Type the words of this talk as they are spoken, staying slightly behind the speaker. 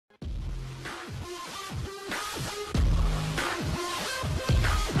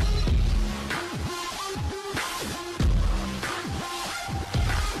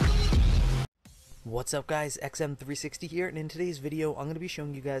What's up guys, XM360 here, and in today's video I'm going to be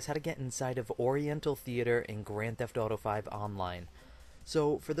showing you guys how to get inside of Oriental Theater in Grand Theft Auto 5 Online.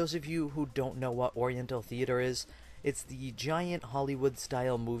 So for those of you who don't know what Oriental Theater is, it's the giant Hollywood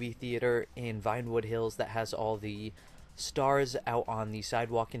style movie theater in Vinewood Hills that has all the stars out on the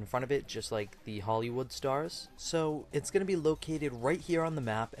sidewalk in front of it, just like the Hollywood stars. So it's going to be located right here on the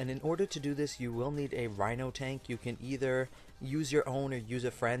map, and in order to do this you will need a Rhino tank. You can either use your own or use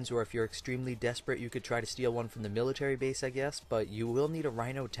a friend's, or if you're extremely desperate you could try to steal one from the military base, I guess, but you will need a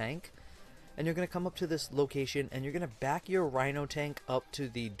Rhino tank. And you're going to come up to this location and you're going to back your Rhino tank up to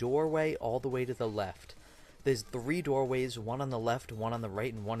the doorway all the way to the left. There's 3 doorways, one on the left, one on the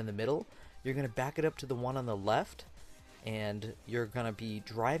right, and one in the middle. You're going to back it up to the one on the left, and you're going to be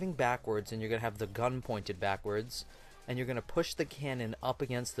driving backwards, and you're going to have the gun pointed backwards, and you're going to push the cannon up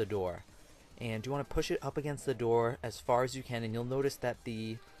against the door. And you want to push it up against the door as far as you can, and you'll notice that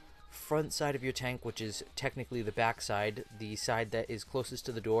the front side of your tank, which is technically the back side, the side that is closest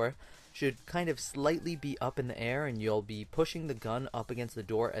to the door, should kind of slightly be up in the air, and you'll be pushing the gun up against the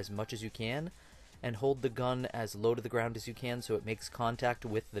door as much as you can, and hold the gun as low to the ground as you can so it makes contact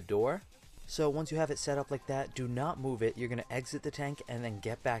with the door. So once you have it set up like that, do not move it. You're going to exit the tank and then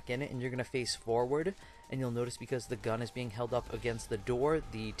get back in it, and you're going to face forward. And you'll notice because the gun is being held up against the door,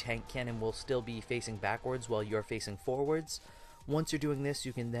 the tank cannon will still be facing backwards while you're facing forwards. Once you're doing this,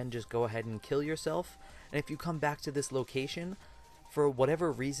 you can then just go ahead and kill yourself. And if you come back to this location, for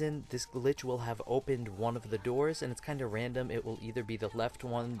whatever reason, this glitch will have opened one of the doors, and it's kind of random. It will either be the left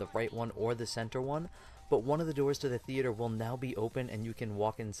one, the right one, or the center one. But one of the doors to the theater will now be open and you can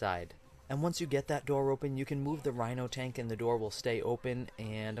walk inside. And once you get that door open, you can move the Rhino tank and the door will stay open,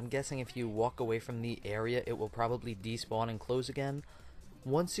 and I'm guessing if you walk away from the area it will probably despawn and close again.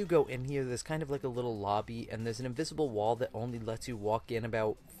 Once you go in here, there's kind of like a little lobby, and there's an invisible wall that only lets you walk in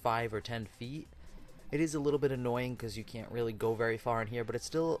about 5 or 10 feet. It is a little bit annoying because you can't really go very far in here, but it's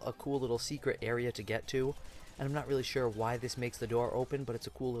still a cool little secret area to get to, and I'm not really sure why this makes the door open, but it's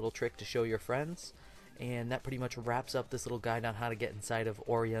a cool little trick to show your friends. And that pretty much wraps up this little guide on how to get inside of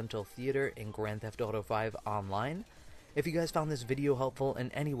Oriental Theater in Grand Theft Auto 5 Online. If you guys found this video helpful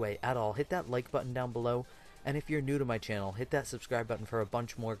in any way at all, hit that like button down below. And if you're new to my channel, hit that subscribe button for a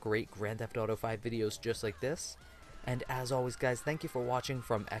bunch more great Grand Theft Auto 5 videos just like this. And as always guys, thank you for watching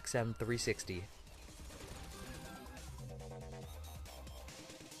from XM360.